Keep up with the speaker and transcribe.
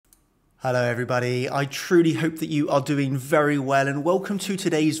Hello everybody, I truly hope that you are doing very well and welcome to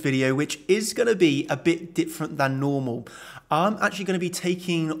today's video, which is going to be a bit different than normal. I'm actually going to be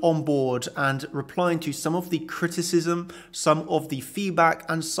taking on board and replying to some of the criticism, some of the feedback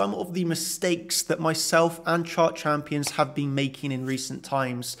and some of the mistakes that myself and Chart Champions have been making in recent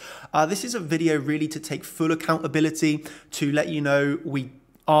times. This is a video really to take full accountability, to let you know we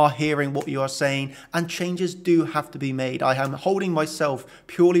are hearing what you are saying and changes do have to be made. I am holding myself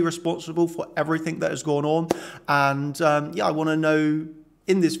purely responsible for everything that has gone on, and yeah, I want to know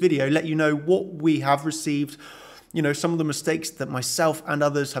in this video, let you know what we have received, you know, some of the mistakes that myself and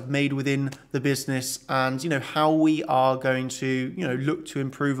others have made within the business, and you know how we are going to, you know, look to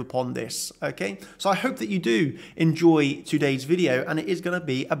improve upon this. Okay, so I hope that you do enjoy today's video, and it is going to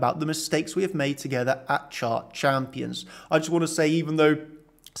be about the mistakes we have made together at Chart Champions. I just want to say, even though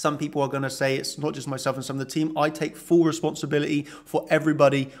some people are going to say it's not just myself and some of the team, I take full responsibility for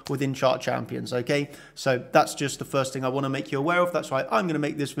everybody within Chart Champions, okay? So that's just the first thing I want to make you aware of. That's why I'm going to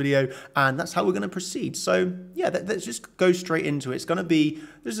make this video, and that's how we're going to proceed. So yeah, let's just go straight into it. It's going to be,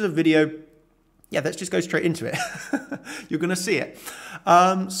 this is a video, yeah, let's just go straight into it. You're going to see it.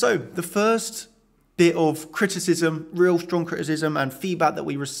 So the first bit of criticism, real strong criticism and feedback that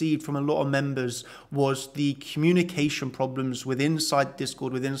we received from a lot of members was the communication problems within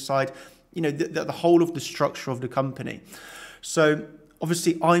Discord, you know, the whole of the structure of the company. So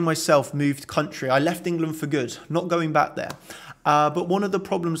obviously I myself moved country. I left England for good, not going back there. But one of the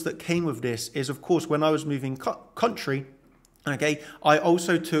problems that came with this is, of course, when I was moving country, okay, I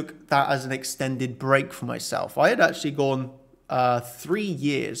also took that as an extended break for myself. I had actually gone 3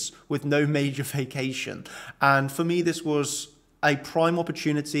 years with no major vacation, and for me this was a prime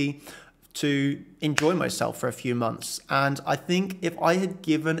opportunity to enjoy myself for a few months. And I think if I had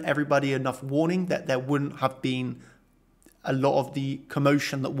given everybody enough warning, that there wouldn't have been a lot of the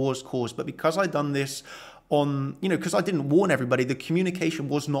commotion that was caused. But because I'd done this on, you know, because I didn't warn everybody, the communication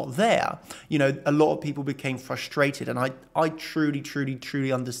was not there. You know, a lot of people became frustrated, and I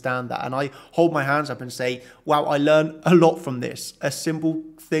truly understand that. And I hold my hands up and say, wow, I learned a lot from this. A simple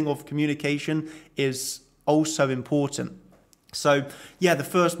thing of communication is also important. So yeah, the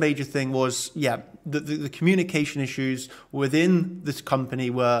first major thing was, yeah, the communication issues within this company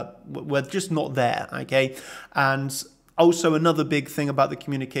were just not there, okay? And also, another big thing about the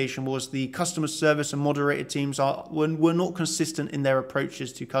communication was the customer service and moderator teams were not consistent in their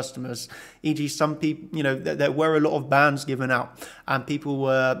approaches to customers. E.g., some people, you know, there were a lot of bans given out, and people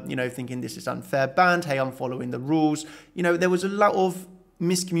were, you know, thinking this is unfair banned. Hey, I'm following the rules. You know, there was a lot of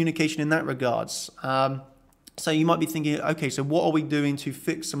miscommunication in that regards. So you might be thinking, okay, so what are we doing to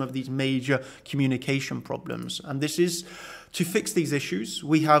fix some of these major communication problems? And this is to fix these issues.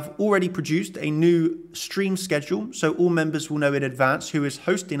 We have already produced a new stream schedule, so all members will know in advance who is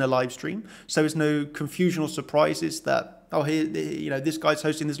hosting a live stream. So there's no confusion or surprises that, oh, here, you know, this guy's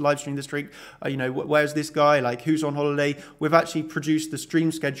hosting this live stream this week. You know, where's this guy? Like, who's on holiday? We've actually produced the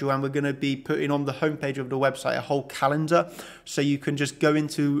stream schedule, and we're going to be putting on the homepage of the website a whole calendar, so you can just go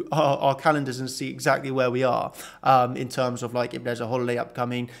into our calendars and see exactly where we are in terms of, like, if there's a holiday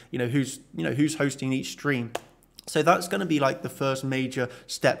upcoming, you know, who's hosting each stream. So that's going to be like the first major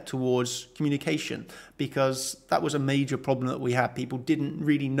step towards communication, because that was a major problem that we had. People didn't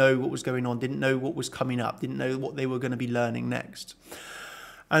really know what was going on, didn't know what was coming up, didn't know what they were going to be learning next.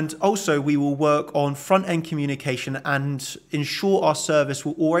 And also we will work on front-end communication and ensure our service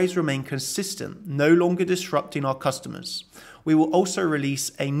will always remain consistent, no longer disrupting our customers. We will also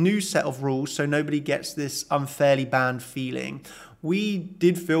release a new set of rules so nobody gets this unfairly banned feeling. We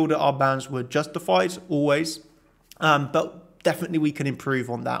did feel that our bans were justified always. But definitely we can improve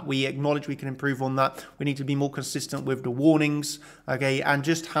on that. We acknowledge we can improve on that. We need to be more consistent with the warnings, okay, and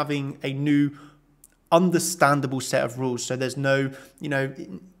just having a new understandable set of rules, so there's no, you know,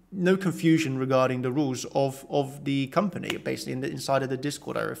 no confusion regarding the rules of the company, basically inside of the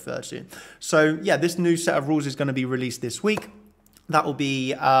Discord I refer to. So yeah, this new set of rules is going to be released this week. That will be,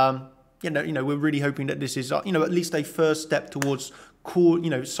 you know, we're really hoping that this is, you know, at least a first step towards you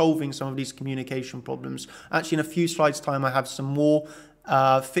know, solving some of these communication problems. Actually, in a few slides time, I have some more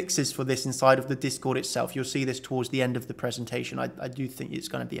fixes for this inside of the Discord itself. You'll see this towards the end of the presentation. I do think it's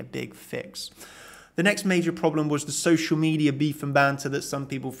going to be a big fix. The next major problem was the social media beef and banter that some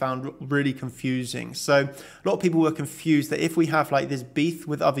people found really confusing. So a lot of people were confused that if we have like this beef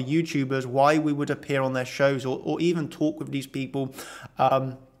with other YouTubers, why we would appear on their shows or even talk with these people.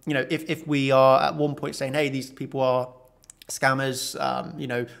 You know, if we are at one point saying, hey, these people are, scammers,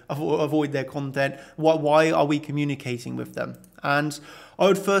 avoid their content. Why are we communicating with them? And I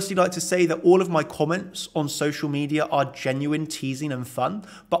would firstly like to say that all of my comments on social media are genuine, teasing and fun,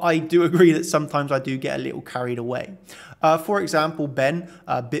 but I do agree that sometimes I do get a little carried away. For example, Ben,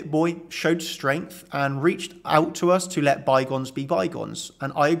 BitBoy, showed strength and reached out to us to let bygones be bygones.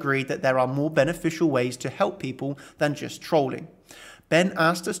 And I agreed that there are more beneficial ways to help people than just trolling. Ben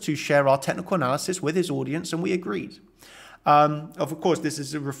asked us to share our technical analysis with his audience and we agreed. Of course, this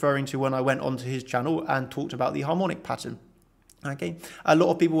is referring to when I went onto his channel and talked about the harmonic pattern. Okay, a lot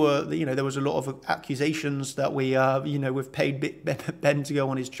of people were, there was a lot of accusations that we've paid Ben to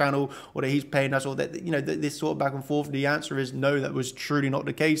go on his channel, or that he's paying us, or that, this sort of back and forth. The answer is no, that was truly not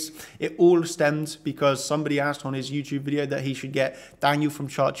the case. It all stemmed because somebody asked on his YouTube video that he should get Daniel from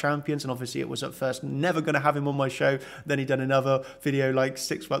Chart Champions, and obviously it was at first never going to have him on my show. Then he done another video like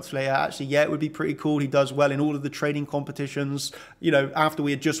 6 months later. Actually, yeah, it would be pretty cool. He does well in all of the trading competitions. After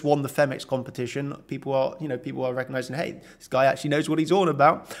we had just won the Femex competition, people are recognizing, hey, this guy actually knows what he's on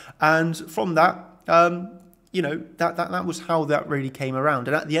about. And from that, that was how that really came around.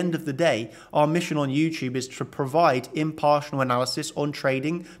 And at the end of the day, our mission on YouTube is to provide impartial analysis on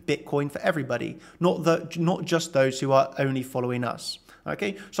trading Bitcoin for everybody, not just those who are only following us.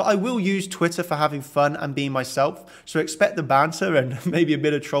 Okay, so I will use Twitter for having fun and being myself, so expect the banter and maybe a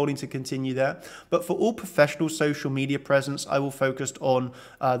bit of trolling to continue there. But for all professional social media presence, I will focus on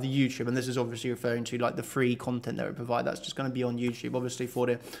the YouTube, and this is obviously referring to like the free content that we provide. That's just going to be on YouTube. Obviously for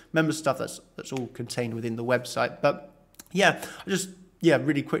the member stuff, that's all contained within the website. But yeah,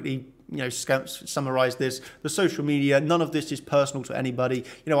 really quickly, summarize this. The social media, none of this is personal to anybody.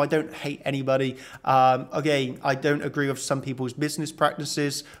 I don't hate anybody. Again, I don't agree with some people's business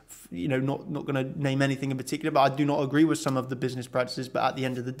practices. Not going to name anything in particular, but I do not agree with some of the business practices. But at the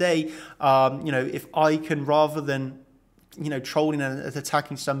end of the day, if I can, rather than trolling and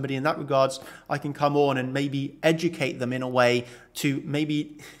attacking somebody in that regards, I can come on and maybe educate them in a way to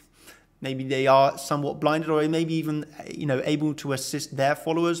maybe they are somewhat blinded, or maybe even, able to assist their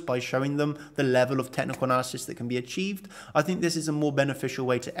followers by showing them the level of technical analysis that can be achieved. I think this is a more beneficial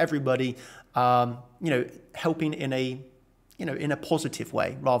way to everybody, helping in a positive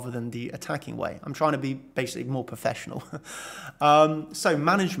way rather than the attacking way. I'm trying to be basically more professional. So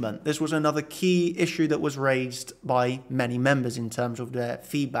management, this was another key issue that was raised by many members in terms of their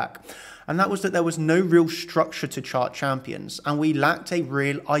feedback. And that was that there was no real structure to Chart Champions, and we lacked a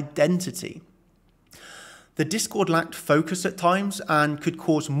real identity. The Discord lacked focus at times and could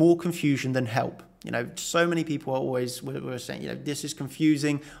cause more confusion than help. So many people were saying, this is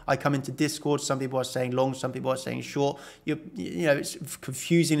confusing. I come into Discord, some people are saying long, some people are saying short. It's a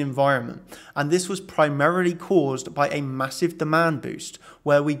confusing environment. And this was primarily caused by a massive demand boost,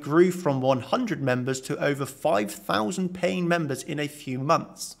 where we grew from 100 members to over 5,000 paying members in a few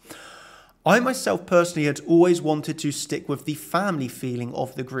months. I myself personally had always wanted to stick with the family feeling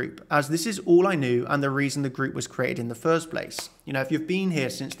of the group, as this is all I knew and the reason the group was created in the first place. If you've been here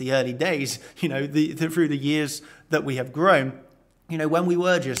since the early days, through the years that we have grown, when we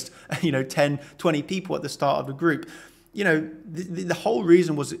were just, 10, 20 people at the start of the group, the whole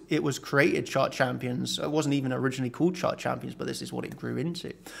reason was it was created Chart Champions. It wasn't even originally called Chart Champions, but this is what it grew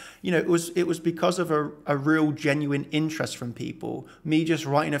into. It was because of a real genuine interest from people. Me just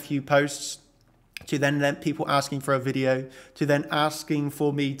writing a few posts, to then people asking for a video, to then asking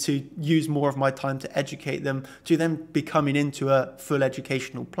for me to use more of my time to educate them, to then becoming into a full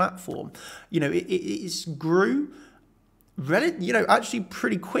educational platform. It grew actually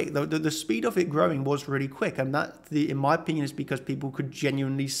pretty quick. The speed of it growing was really quick, and that, in my opinion, is because people could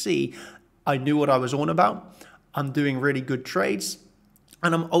genuinely see I knew what I was on about. I'm doing really good trades,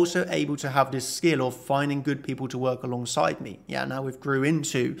 and I'm also able to have this skill of finding good people to work alongside me. Yeah, now we've grew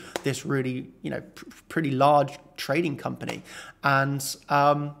into this really, pretty large trading company, and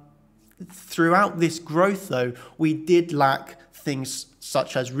throughout this growth, though, we did lack things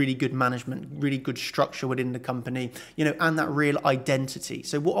such as really good management, really good structure within the company, and that real identity.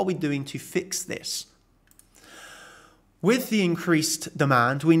 So what are we doing to fix this? With the increased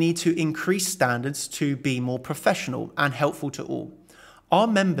demand, we need to increase standards to be more professional and helpful to all. Our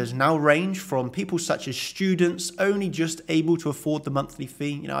members now range from people such as students only just able to afford the monthly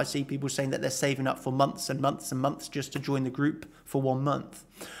fee. I see people saying that they're saving up for months and months and months just to join the group for 1 month.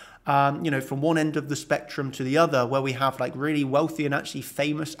 From one end of the spectrum to the other, where we have like really wealthy and actually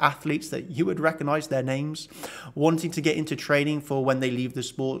famous athletes that you would recognize their names, wanting to get into trading for when they leave the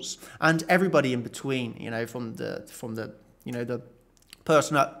sports, and everybody in between, from the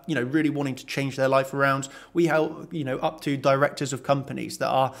person that, you know, really wanting to change their life around. We help, you know, up to directors of companies that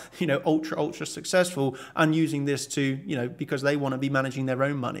are, you know, ultra successful and using this to, you know, because they want to be managing their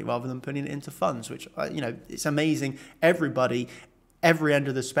own money rather than putting it into funds, which, you know, it's amazing. Everybody, every end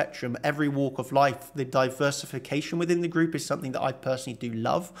of the spectrum, every walk of life, the diversification within the group is something that I personally do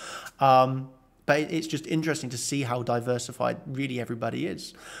love. But it's just interesting to see how diversified really everybody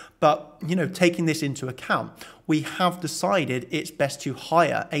is. But, you know, taking this into account, we have decided it's best to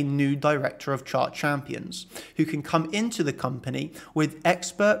hire a new director of chart champions who can come into the company with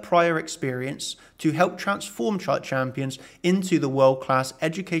expert prior experience to help transform chart champions into the world-class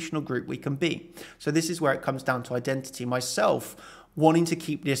educational group we can be. So this is where it comes down to identity. Myself wanting to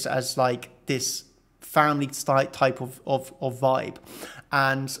keep this as like this family type of vibe.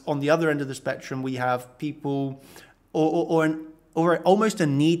 And on the other end of the spectrum, we have people or almost a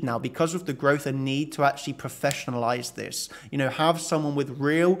need now, because of the growth, a need to actually professionalize this. You know, have someone with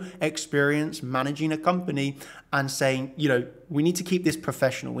real experience managing a company and saying, you know, we need to keep this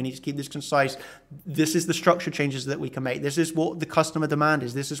professional. We need to keep this concise. This is the structure changes that we can make. This is what the customer demand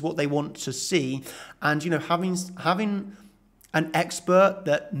is. This is what they want to see. And, you know, having an expert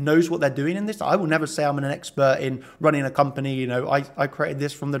that knows what they're doing in this. I will never say I'm an expert in running a company. You know, I created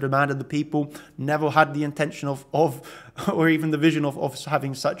this from the demand of the people, never had the intention of or even the vision of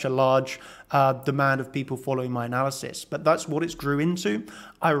having such a large demand of people following my analysis. But that's what it's grew into.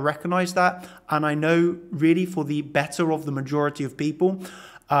 I recognize that. And I know really for the better of the majority of people,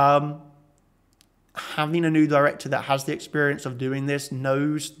 having a new director that has the experience of doing this,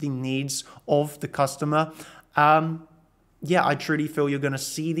 knows the needs of the customer, yeah, I truly feel you're going to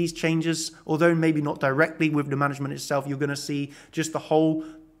see these changes, although maybe not directly with the management itself. You're going to see just the whole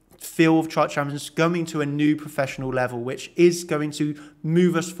feel of chart champions going to a new professional level, which is going to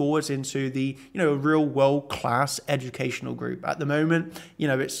move us forwards into the, you know, a real world-class educational group. At the moment, you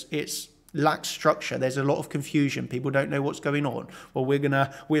know, it's lacks structure. There's a lot of confusion. People don't know what's going on. Well,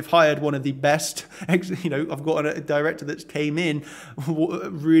 we've hired one of the best, you know, I've got a director that's came in,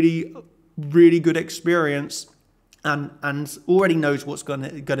 really good experience, and already knows what's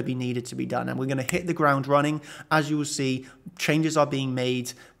going to be needed to be done. And we're going to hit the ground running. As you will see, changes are being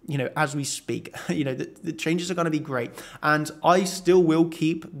made, you know, as we speak. You know, the changes are going to be great. And I still will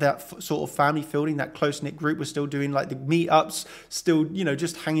keep that sort of family feeling, that close-knit group. We're still doing like the meetups, still, you know,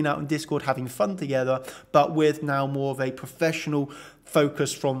 just hanging out on Discord, having fun together, but with now more of a professional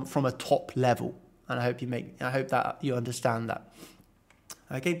focus from a top level. And I hope that you understand that.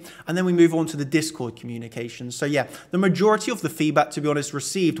 Okay, and then we move on to the Discord communication. So yeah, the majority of the feedback, to be honest,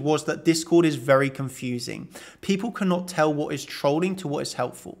 received was that Discord is very confusing. People cannot tell what is trolling to what is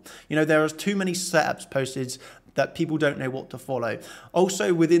helpful. You know, there are too many setups posted that people don't know what to follow.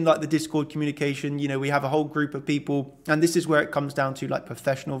 Also within like the Discord communication, you know, we have a whole group of people, and this is where it comes down to like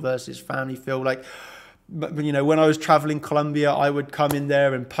professional versus family feel. Like, but you know, when I was traveling Colombia, I would come in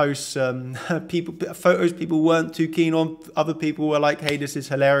there and post photos people weren't too keen on. Other people were like, hey, this is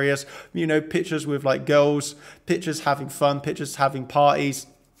hilarious. You know, pictures with like girls, pictures having fun, pictures having parties.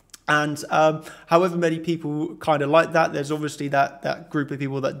 And however many people kind of like that, there's obviously that group of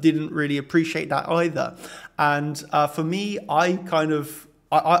people that didn't really appreciate that either. And for me, I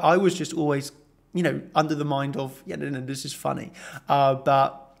was just always, you know, under the mind of, yeah, no, this is funny.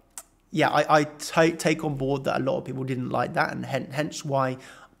 But yeah, I take on board that a lot of people didn't like that, and hence why,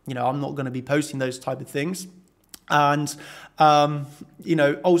 you know, I'm not going to be posting those type of things. And, you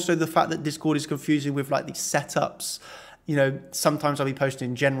know, also the fact that Discord is confusing with like these setups. You know, sometimes I'll be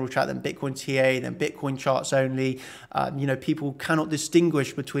posting in general chat, then Bitcoin TA, then Bitcoin charts only. You know, people cannot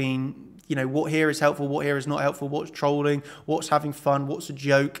distinguish between, you know, what here is helpful, what here is not helpful, what's trolling, what's having fun, what's a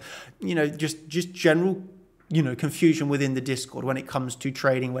joke. You know, just general, you know, confusion within the Discord when it comes to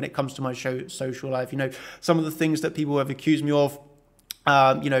trading, when it comes to my social life. You know, some of the things that people have accused me of,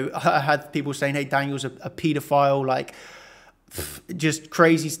 you know, I had people saying, hey, Daniel's a pedophile, like just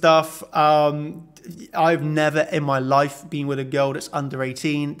crazy stuff. I've never in my life been with a girl that's under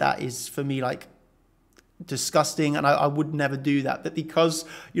 18. That is for me like disgusting, and I would never do that. But because,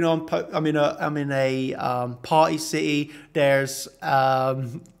 you know, I'm in a party city, there's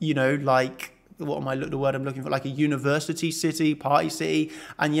you know, like, the word I'm looking for, like a university city, party city.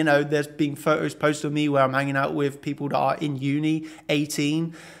 And, you know, there's been photos posted of me where I'm hanging out with people that are in uni,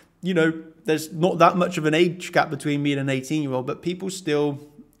 18. You know, there's not that much of an age gap between me and an 18-year-old, but people still,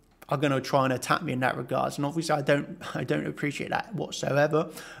 are going to try and attack me in that regards. And obviously I don't appreciate that whatsoever.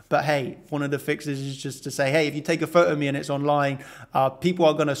 But hey, one of the fixes is just to say, hey, if you take a photo of me and it's online, people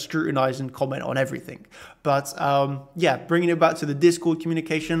are going to scrutinize and comment on everything. But yeah, bringing it back to the Discord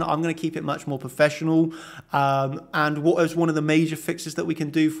communication, I'm going to keep it much more professional. And what is one of the major fixes that we can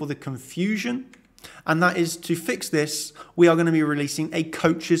do for the confusion? And that is, to fix this, we are going to be releasing a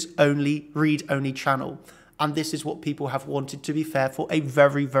coaches only, read only channel. And this is what people have wanted, to be fair, for a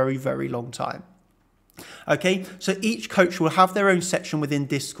very, very, very long time. Okay, so each coach will have their own section within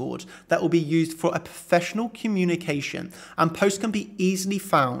Discord that will be used for a professional communication, and posts can be easily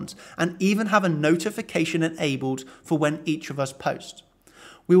found and even have a notification enabled for when each of us post.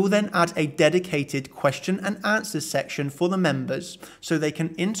 We will then add a dedicated question and answer section for the members so they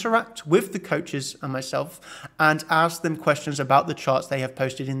can interact with the coaches and myself and ask them questions about the charts they have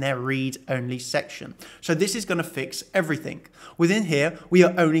posted in their read-only section. So this is going to fix everything. Within here, we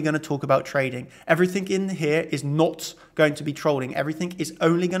are only going to talk about trading. Everything in here is not going to be trolling. Everything is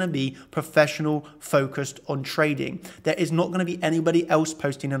only going to be professional, focused on trading. There is not going to be anybody else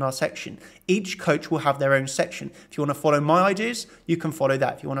posting in our section. Each coach will have their own section. If you want to follow my ideas, you can follow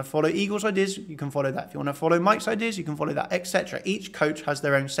that. If you want to follow Eagle's ideas, you can follow that. If you want to follow Mike's ideas, you can follow that, etc. Each coach has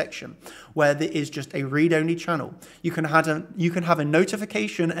their own section where there is just a read-only channel. You can have a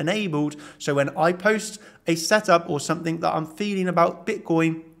notification enabled, so when I post a setup or something that I'm feeling about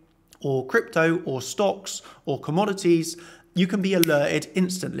Bitcoin or crypto or stocks or commodities, you can be alerted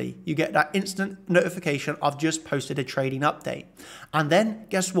instantly. You get that instant notification, I've just posted a trading update. And then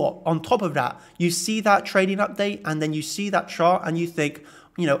guess what? On top of that, you see that trading update and then you see that chart and you think,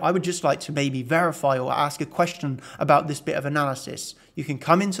 you know, I would just like to maybe verify or ask a question about this bit of analysis. You can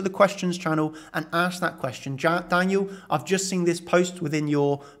come into the questions channel and ask that question. Daniel, I've just seen this post within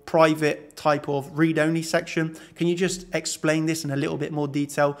your private type of read-only section. Can you just explain this in a little bit more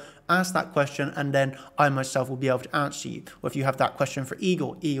detail? Ask that question and then I myself will be able to answer you. Or if you have that question for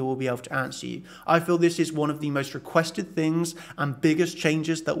Eagle, Eagle will be able to answer you. I feel this is one of the most requested things and biggest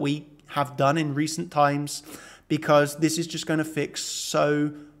changes that we have done in recent times, because this is just going to fix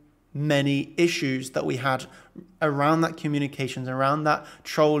so many issues that we had around that communications, around that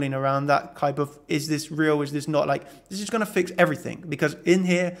trolling, around that type of, is this real, is this not? Like, this is going to fix everything, because in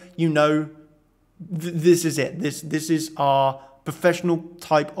here, you know, this is it. This is our professional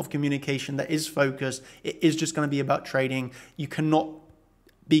type of communication that is focused. It is just going to be about trading. You cannot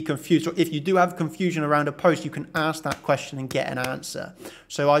be confused, or if you do have confusion around a post, you can ask that question and get an answer.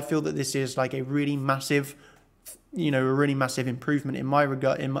 So I feel that this is like a really massive, you know, a really massive improvement in my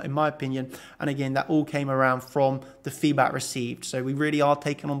regard, in my opinion. And again, that all came around from the feedback received. So we really are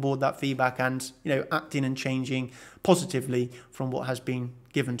taking on board that feedback and, you know, acting and changing positively from what has been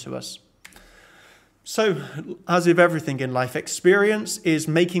given to us. So as with everything in life, experience is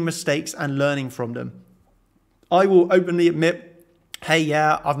making mistakes and learning from them. I will openly admit, hey,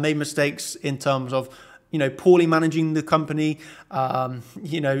 yeah, I've made mistakes in terms of, you know, poorly managing the company,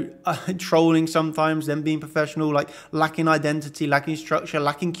 you know, trolling sometimes, then being professional, like lacking identity, lacking structure,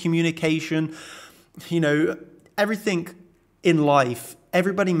 lacking communication. You know, everything in life,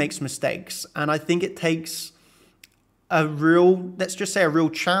 everybody makes mistakes. And I think it takes a real, let's just say a real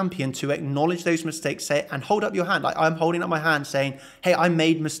champion to acknowledge those mistakes, say, and hold up your hand. Like I'm holding up my hand saying, hey, I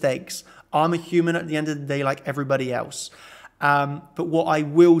made mistakes. I'm a human at the end of the day like everybody else. But what I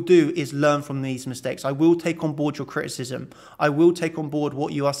will do is learn from these mistakes. I will take on board your criticism. I will take on board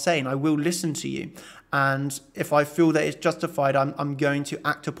what you are saying. I will listen to you. And if I feel that it's justified, I'm going to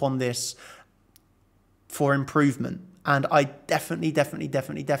act upon this for improvement. And I definitely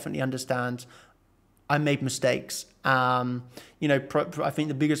understand I made mistakes. You know, I think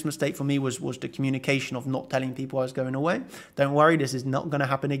the biggest mistake for me was the communication of not telling people I was going away. Don't worry, this is not going to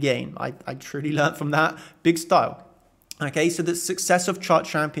happen again. I truly learned from that. Big style. Okay, so the success of Chart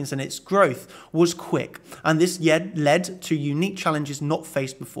Champions and its growth was quick, and this led to unique challenges not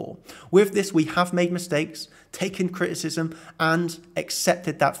faced before. With this, we have made mistakes, taken criticism, and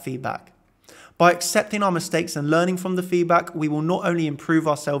accepted that feedback. By accepting our mistakes and learning from the feedback, we will not only improve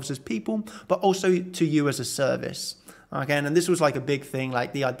ourselves as people, but also to you as a service. Okay, and this was like a big thing,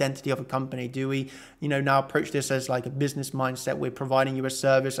 like the identity of a company. Do we, you know, now approach this as like a business mindset? We're providing you a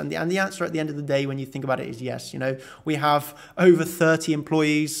service, and the answer at the end of the day, when you think about it, is yes. You know, we have over 30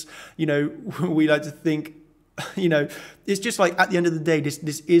 employees. You know, we like to think, you know, it's just like at the end of the day, this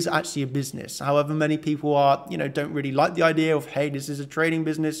is actually a business. However many people are, you know, don't really like the idea of, hey, this is a trading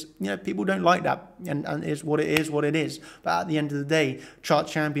business. You know, people don't like that, and it's what it is, what it is. But at the end of the day, Chart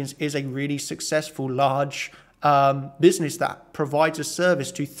Champions is a really successful, large business that provides a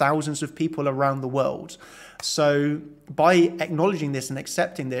service to thousands of people around the world. So by acknowledging this and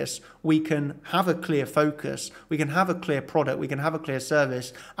accepting this, we can have a clear focus, we can have a clear product, we can have a clear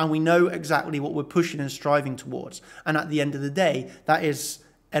service, and we know exactly what we're pushing and striving towards. And at the end of the day, that is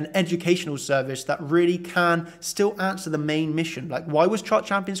an educational service that really can still answer the main mission. Like, why was Chart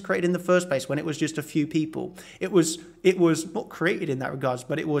Champions created in the first place when it was just a few people? It was not created in that regards,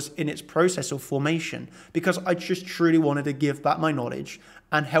 but it was in its process of formation, because I just truly wanted to give back my knowledge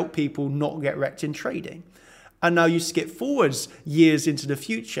and help people not get wrecked in trading. And now you skip forwards years into the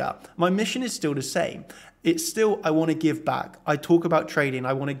future. My mission is still the same. It's still, I want to give back. I talk about trading.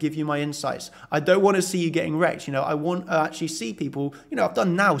 I want to give you my insights. I don't want to see you getting wrecked. You know, I want to actually see people, you know, I've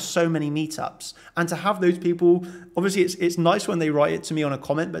done now so many meetups, and to have those people, obviously it's nice when they write it to me on a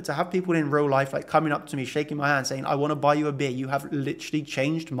comment, but to have people in real life, like coming up to me, shaking my hand saying, I want to buy you a beer. You have literally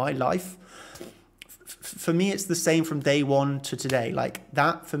changed my life. For me, it's the same from day one to today. Like,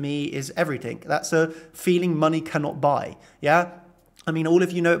 that for me is everything. That's a feeling money cannot buy. Yeah. I mean, all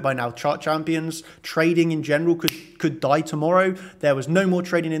of you know it by now. Chart Champions, trading in general could die tomorrow. There was no more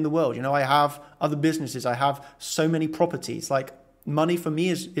trading in the world. You know, I have other businesses. I have so many properties. Like, money for me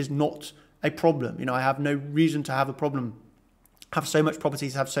is not a problem. You know, I have no reason to have a problem. Have so much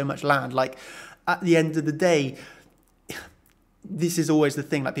properties, have so much land. Like, at the end of the day, this is always the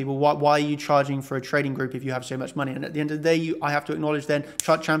thing, like, people, why are you charging for a trading group if you have so much money? And at the end of the day, I have to acknowledge then,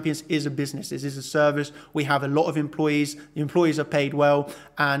 Chart Champions is a business. This is a service. We have a lot of employees. The employees are paid well,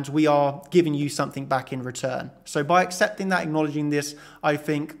 and we are giving you something back in return. So by accepting that, acknowledging this, I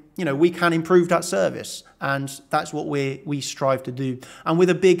think, you know, we can improve that service, and that's what we strive to do. And with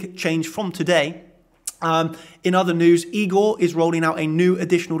a big change from today, in other news, Igor is rolling out a new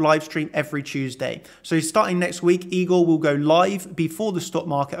additional live stream every Tuesday. So starting next week, Igor will go live before the stock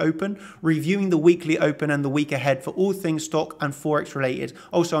market open, reviewing the weekly open and the week ahead for all things stock and Forex related.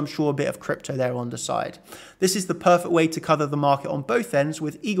 Also, I'm sure a bit of crypto there on the side. This is the perfect way to cover the market on both ends,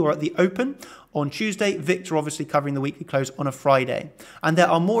 with Igor at the open on Tuesday, Victor obviously covering the weekly close on a Friday. And there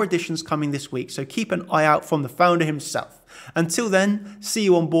are more additions coming this week, so keep an eye out from the founder himself. Until then, see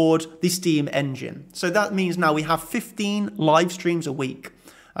you on board the Steam engine. So that means now we have 15 live streams a week.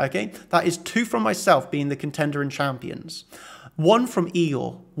 Okay, that is 2 from myself being the contender and champions, 1 from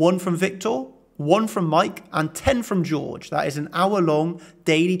Igor, 1 from Victor, 1 from Mike, and 10 from George. That is an hour-long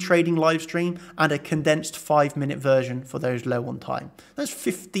daily trading live stream and a condensed 5-minute version for those low on time. That's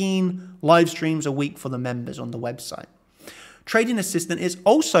 15 live streams a week for the members on the website. Trading Assistant is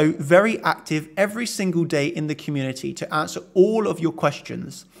also very active every single day in the community to answer all of your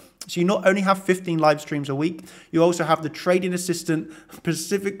questions. So you not only have 15 live streams a week, you also have the Trading Assistant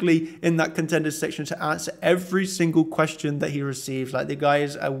specifically in that contenders section to answer every single question that he receives. Like, the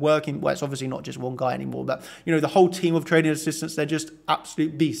guys are working, well, it's obviously not just one guy anymore, but, you know, the whole team of Trading Assistants, they're just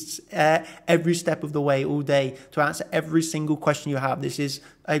absolute beasts every step of the way, all day, to answer every single question you have. This is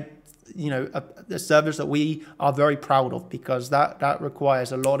a service that we are very proud of, because that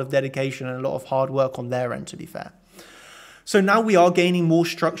requires a lot of dedication and a lot of hard work on their end, to be fair. So now we are gaining more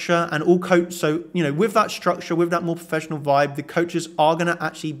structure, and all so, you know, with that structure, with that more professional vibe, the coaches are going to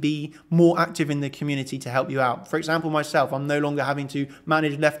actually be more active in the community to help you out. For example, myself, I'm no longer having to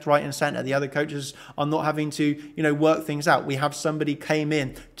manage left, right, and center. The other coaches are not having to, you know, work things out. We have somebody came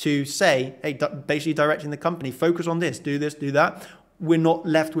in to say, hey, basically directing the company, focus on this, do that. We're not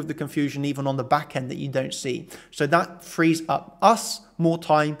left with the confusion even on the back end that you don't see. So that frees up us more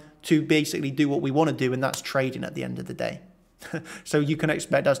time to basically do what we want to do, and that's trading at the end of the day. So you can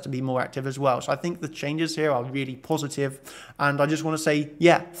expect us to be more active as well. So I think the changes here are really positive, and I just want to say,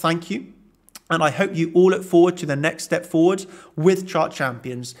 yeah, thank you. And I hope you all look forward to the next step forward with Chart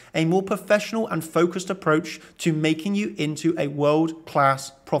Champions, a more professional and focused approach to making you into a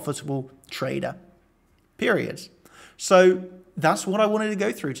world-class profitable trader. Period. So that's what I wanted to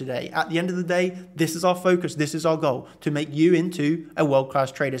go through today. At the end of the day, this is our focus. This is our goal, to make you into a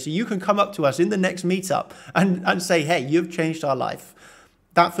world-class trader. So you can come up to us in the next meetup and say, hey, you've changed our life.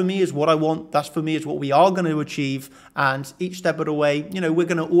 That for me is what I want. That for me is what we are going to achieve. And each step of the way, you know, we're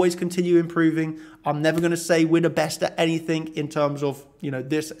going to always continue improving. I'm never going to say we're the best at anything in terms of, you know,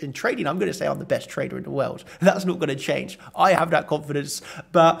 this in trading. I'm going to say I'm the best trader in the world. That's not going to change. I have that confidence.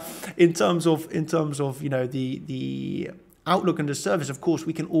 But in terms of, you know, the outlook and the service, of course,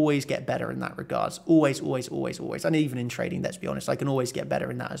 we can always get better in that regards. Always. And even in trading, let's be honest, I can always get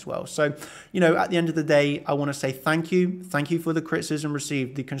better in that as well. So, you know, at the end of the day, I want to say thank you. Thank you for the criticism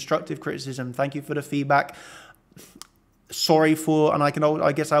received, the constructive criticism. Thank you for the feedback. Sorry for, and I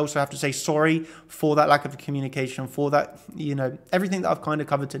guess I also have to say sorry for that lack of communication, for that, you know, everything that I've kind of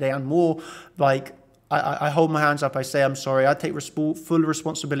covered today and more. Like, I hold my hands up. I say I'm sorry. I take full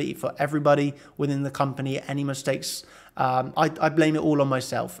responsibility for everybody within the company. Any mistakes, I blame it all on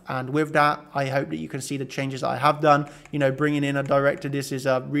myself. And with that, I hope that you can see the changes that I have done. You know, bringing in a director, this is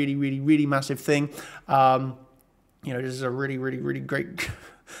a really, really, really massive thing. You know, this is a really, really, really great,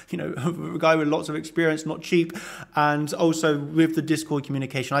 you know, a guy with lots of experience, not cheap. And also with the Discord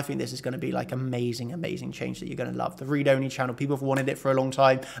communication, I think this is going to be like amazing, amazing change that you're going to love. The read-only channel, people have wanted it for a long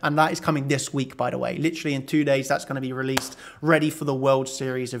time. And that is coming this week, by the way. Literally in 2 days, that's going to be released, ready for the World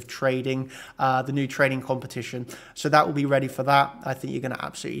Series of Trading, the new trading competition. So that will be ready for that. I think you're going to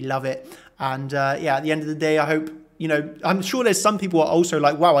absolutely love it. And yeah, at the end of the day, I hope, you know, I'm sure there's some people who are also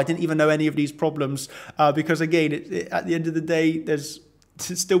like, wow, I didn't even know any of these problems. Because again, at the end of the day, there's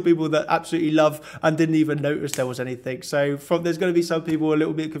still people that absolutely love and didn't even notice there was anything. So there's going to be some people a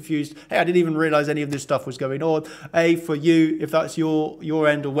little bit confused. Hey, I didn't even realize any of this stuff was going on. For you, if that's your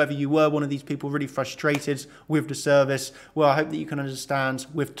end, or whether you were one of these people really frustrated with the service, well, I hope that you can understand.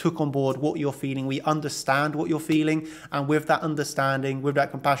 We've took on board what you're feeling. We understand what you're feeling. And with that understanding, with that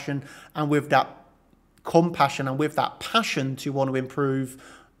compassion, and with that compassion, and with that passion to want to improve,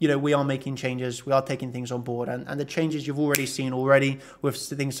 you know, we are making changes. We are taking things on board, and the changes you've already seen with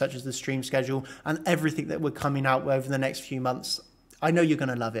things such as the stream schedule and everything that we're coming out with over the next few months. I know you're going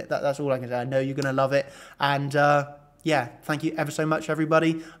to love it. That's all I can say. I know you're going to love it. And yeah, thank you ever so much,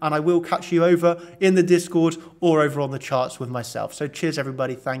 everybody. And I will catch you over in the Discord or over on the charts with myself. So cheers,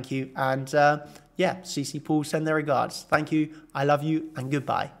 everybody. Thank you. And yeah, CC Paul send their regards. Thank you. I love you, and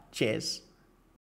goodbye. Cheers.